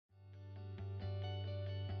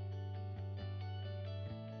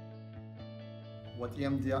What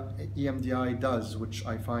EMDI does, which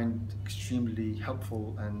I find extremely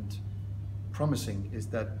helpful and promising, is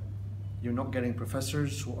that you're not getting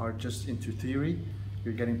professors who are just into theory.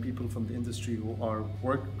 You're getting people from the industry who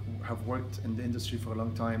have worked in the industry for a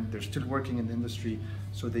long time. They're still working in the industry,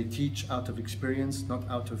 so they teach out of experience, not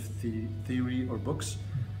out of theory or books.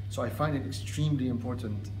 So I find it extremely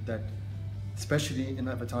important that, especially in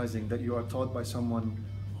advertising, that you are taught by someone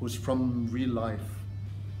who's from real life,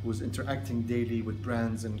 who's interacting daily with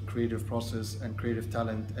brands and creative process and creative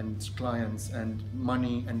talent and clients and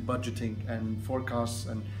money and budgeting and forecasts,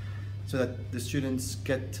 and so that the students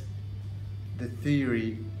get the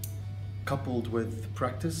theory coupled with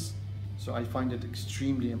practice. So I find it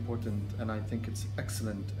extremely important, and I think it's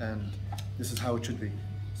excellent, and this is how it should be.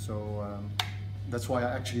 So that's why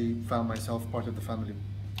I actually found myself part of the family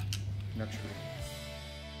naturally.